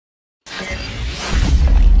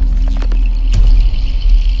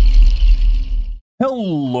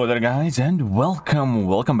Hello there guys, and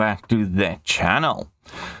welcome back to the channel.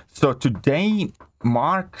 So today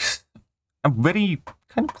marks a very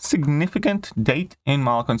kind of significant date in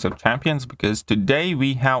Malcolms of Champions, because today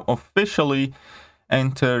we have officially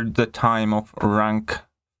entered the time of rank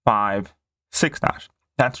 5 6-star.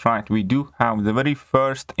 That's right, we do have the very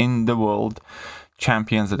first in the world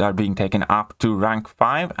champions that are being taken up to rank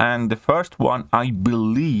 5, and the first one I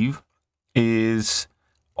believe is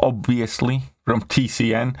obviously from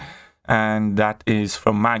TCN, and that is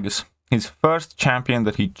from Magus. His first champion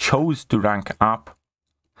that he chose to rank up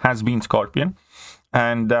has been Scorpion,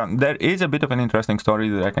 and there is a bit of an interesting story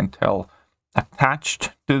that I can tell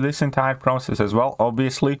attached to this entire process as well,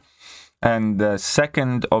 obviously. And the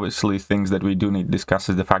second, obviously, things that we do need to discuss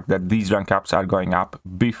is the fact that these rank ups are going up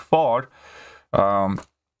before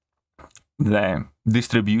the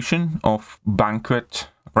distribution of banquet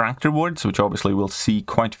ranked rewards, which obviously will see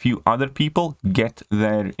quite a few other people get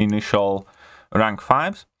their initial rank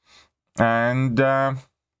 5s. And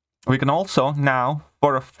we can also now,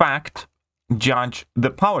 for a fact, judge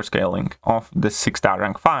the power scaling of the 6-star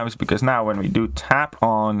rank 5s, because now when we do tap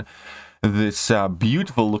on this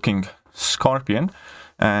beautiful looking Scorpion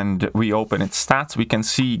and we open its stats, we can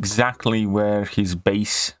see exactly where his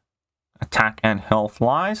base attack and health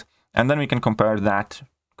lies, and then we can compare that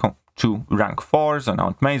to rank 4s on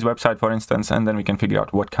Aunt May's website, for instance, and then we can figure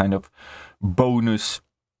out what kind of bonus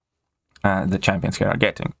the champions here are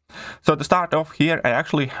getting. So to start off here, I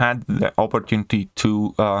actually had the opportunity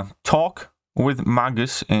to talk with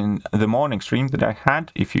Magus in the morning stream that I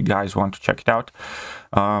had. If you guys want to check it out,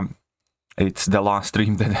 it's the last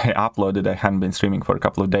stream that I uploaded. I hadn't been streaming for a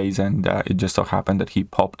couple of days, and it just so happened that he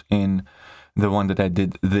popped in the one that I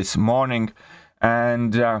did this morning.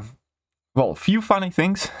 And well, a few funny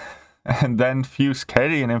things, and then few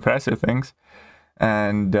scary and impressive things,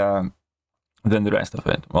 and then the rest of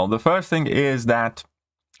it. Well, the first thing is that,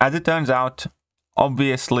 as it turns out,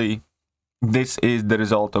 obviously this is the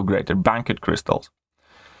result of greater banquet crystals.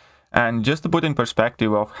 And just to put in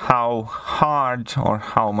perspective of how hard or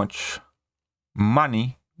how much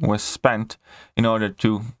money was spent in order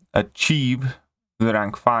to achieve the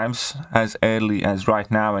rank 5s as early as right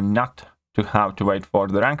now, and not to have to wait for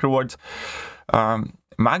the rank rewards,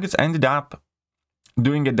 Magus ended up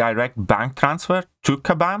doing a direct bank transfer to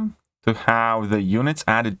Kabam to have the units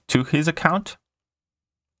added to his account,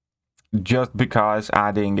 just because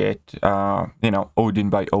adding it, Odin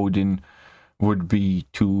by Odin would be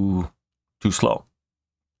too slow.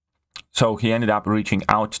 So he ended up reaching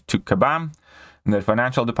out to Kabam, and their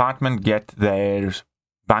financial department, get their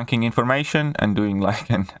banking information and doing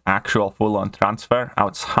like an actual full-on transfer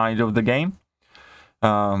outside of the game.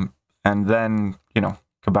 And then,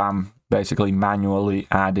 Kabam basically manually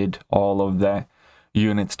added all of the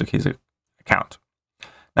units to his account.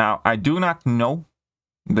 Now, I do not know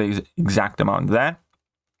the exact amount there,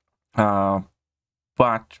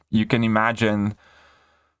 but you can imagine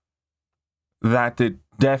that it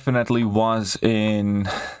definitely was in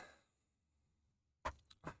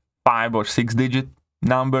 5 or 6 digit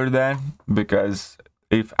number there, because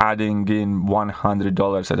if adding in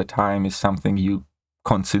 $100 at a time is something you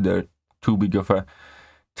consider too big of a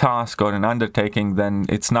task or an undertaking, then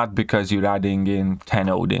it's not because you're adding in 10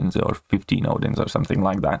 Odins or 15 Odins or something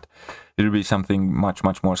like that. It would be something much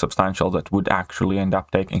more substantial that would actually end up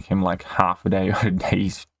taking him like half a day or a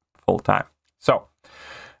day's full time. So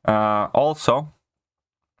also,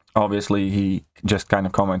 obviously, he just kind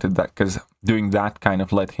of commented that because doing that kind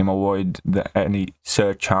of let him avoid any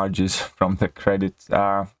surcharges from the credit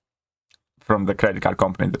card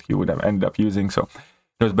company that he would have ended up using. So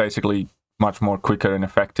it was basically much more quicker and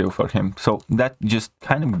effective for him. So that just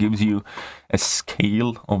kind of gives you a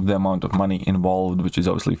scale of the amount of money involved, which is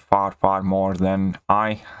obviously far more than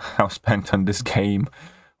I have spent on this game,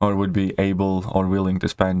 or would be able or willing to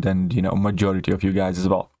spend, and majority of you guys as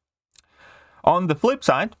well. On the flip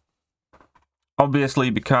side, obviously,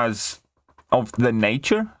 because of the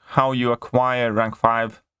nature how you acquire rank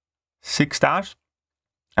 5 6 stars,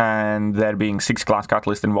 and there being 6 class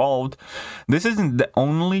catalysts involved, this isn't the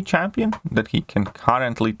only champion that he can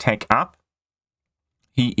currently take up.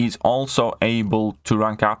 He is also able to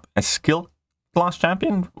rank up a skill class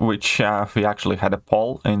champion, which we actually had a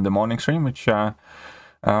poll in the morning stream, which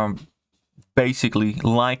basically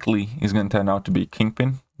likely is going to turn out to be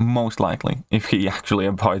Kingpin, most likely, if he actually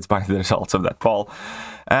abides by the results of that poll.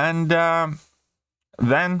 And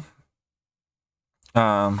then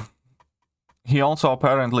he also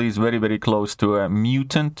apparently is very close to a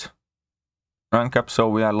mutant rank up, so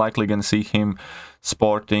we are likely going to see him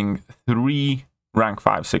sporting 3 rank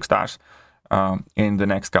 5 6 stars in the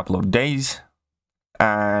next couple of days.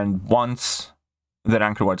 And once the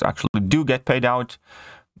rank rewards actually do get paid out,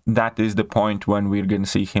 that is the point when we're going to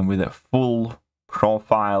see him with a full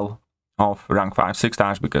profile of rank 5 6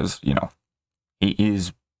 stars, because, you know, he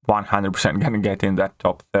is 100% going to get in that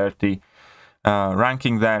top 30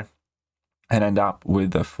 ranking there and end up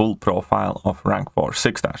with a full profile of rank 4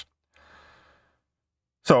 6 stars.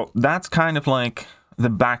 So that's kind of like the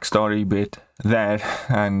backstory bit there,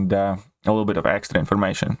 and a little bit of extra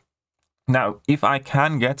information. Now, if I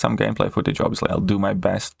can get some gameplay footage, obviously I'll do my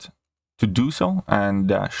best to do so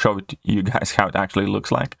and show it to you guys how it actually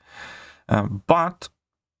looks like. But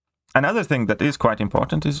another thing that is quite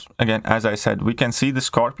important is, again, as I said, we can see the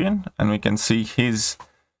Scorpion and we can see his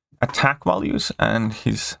attack values and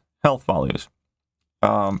his health values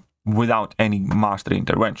without any mastery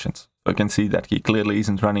interventions. So you can see that he clearly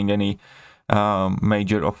isn't running any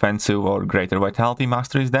major offensive or greater vitality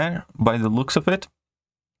masteries there by the looks of it.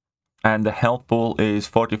 And the health pool is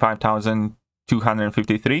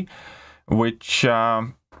 45,253, which,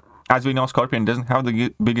 as we know, Scorpion doesn't have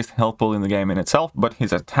the biggest health pool in the game in itself, but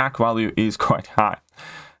his attack value is quite high.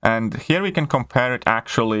 And here we can compare it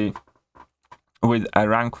actually with a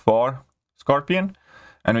rank 4 Scorpion,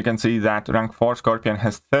 and we can see that rank 4 Scorpion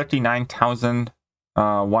has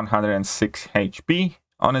 39,106 HP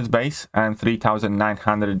on its base and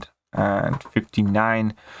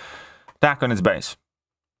 3,959 attack on its base.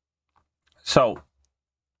 So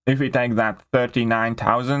if we take that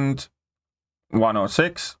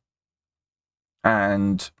 39,106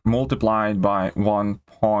 and multiplied by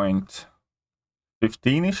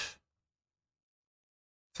 1.15-ish,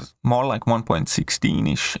 it's more like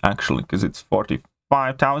 1.16-ish actually, because it's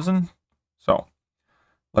 45,000. So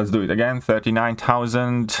let's do it again.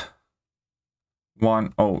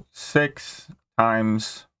 39,106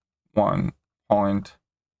 times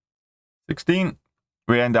 1.16.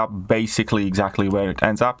 We end up basically exactly where it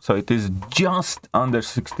ends up. So it is just under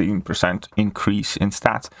 16% increase in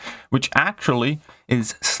stats, which actually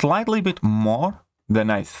is slightly bit more than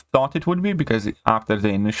I thought it would be, because after the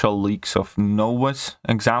initial leaks of Nova's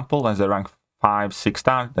example as a rank 5 6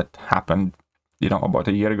 star that happened, you know, about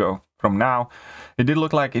a year ago from now, it did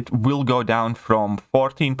look like it will go down from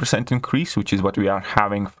 14% increase, which is what we are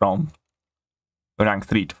having from rank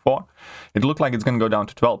 3 to 4. It looked like it's going to go down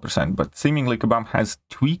to 12%, but seemingly Kabam has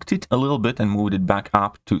tweaked it a little bit and moved it back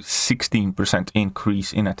up to 16%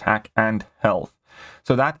 increase in attack and health.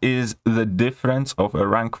 So that is the difference of a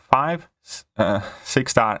rank 5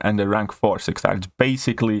 6 star and a rank 4 6 star. It's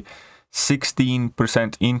basically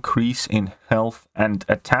 16% increase in health and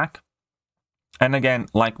attack. And again,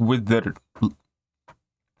 like with the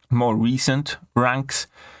more recent ranks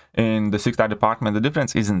in the 6 star department, the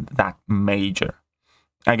difference isn't that major.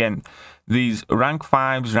 Again, these rank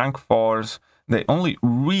 5s, rank 4s, they only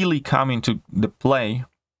really come into the play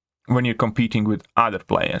when you're competing with other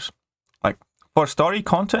players. Like for story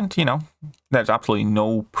content, you know, there's absolutely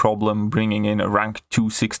no problem bringing in a rank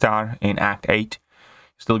 2 6 star in Act 8.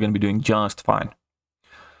 You're still going to be doing just fine.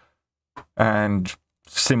 And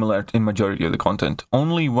similar in majority of the content.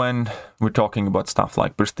 Only when we're talking about stuff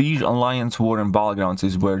like Prestige, Alliance, War, and Battlegrounds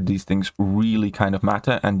is where these things really kind of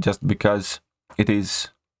matter, and just because it is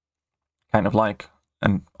kind of like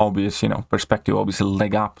an obvious, you know, perspective, obviously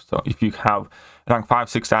leg up. So if you have rank 5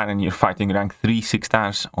 6 star and you're fighting rank 3 6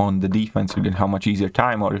 stars on the defense, you're going to have a much easier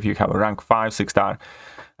time. Or if you have a rank 5 6 star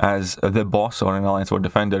as the boss or an Alliance War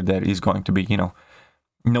defender, there is going to be, you know,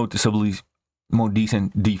 noticeably more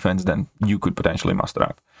decent defense than you could potentially muster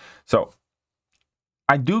out. So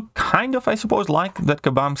I do kind of, I suppose, like that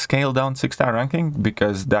Kabam scaled down 6 star ranking,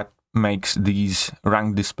 because that makes these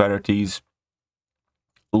rank disparities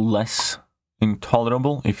less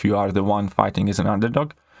intolerable if you are the one fighting as an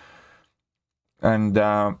underdog. And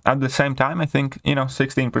at the same time, I think, you know,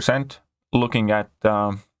 16%, looking at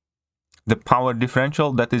the power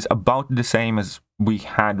differential, that is about the same as we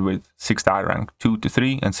had with 6 star rank 2 to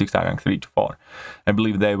 3 and 6 star rank 3 to 4. I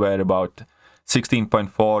believe they were about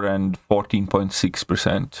 16.4 and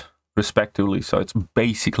 14.6% respectively. So it's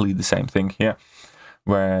basically the same thing here,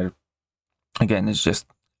 where again, it's just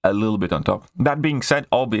a little bit on top. That being said,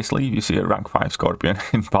 obviously, if you see a rank 5 Scorpion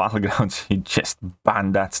in Battlegrounds, he just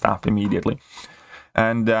banned that stuff immediately.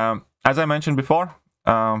 And as I mentioned before,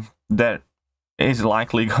 there is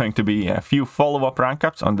likely going to be a few follow-up rank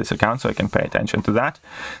ups on this account, so I can pay attention to that.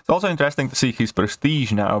 It's also interesting to see his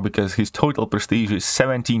prestige now, because his total prestige is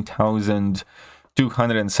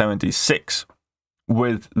 17,276,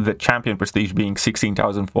 with the champion prestige being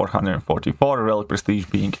 16,444, relic prestige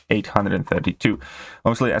being 832.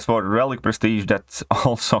 Obviously, as for relic prestige, that's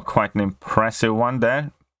also quite an impressive one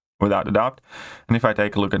there, without a doubt. And if I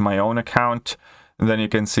take a look at my own account, then you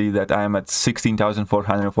can see that I am at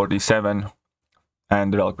 16,447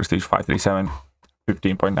 and the Relic Prestige 537,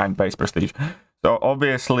 15.9 base Prestige. So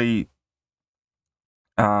obviously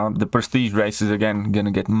the Prestige race is again going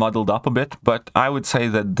to get muddled up a bit, but I would say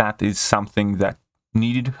that that is something that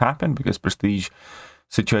needed to happen because Prestige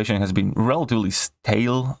situation has been relatively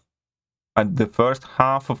stale at the first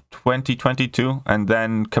half of 2022, and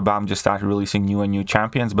then Kabam just started releasing new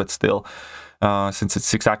champions, but still, since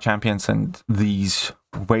it's 6-star champions and these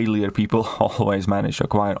whalier people always manage to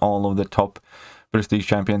acquire all of the top Prestige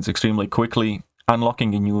champions extremely quickly,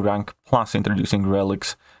 unlocking a new rank plus introducing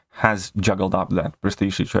relics has juggled up that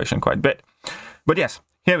Prestige situation quite a bit. But yes,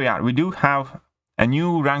 here we are. We do have a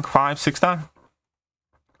new rank 5 6-star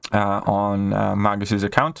on Magus's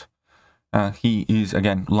account. He is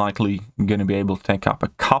again likely going to be able to take up a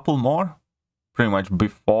couple more pretty much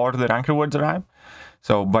before the rank rewards arrive.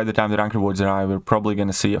 So by the time the rank rewards arrive, we're probably going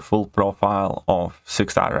to see a full profile of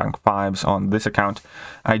 6-star rank 5s on this account.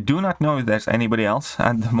 I do not know if there's anybody else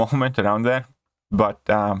at the moment around there, but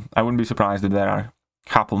I wouldn't be surprised if there are a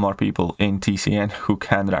couple more people in TCN who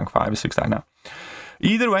can rank 5 6-star now.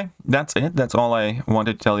 Either way, that's it. That's all I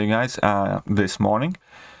wanted to tell you guys this morning.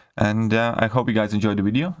 And I hope you guys enjoyed the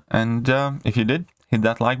video. And if you did, hit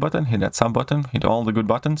that like button, hit that sub button, hit all the good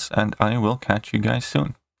buttons, and I will catch you guys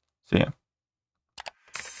soon. See ya.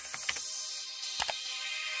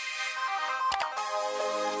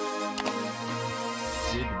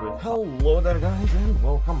 Hello there guys, and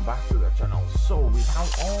welcome back to the channel. So we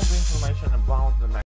have all the information about the next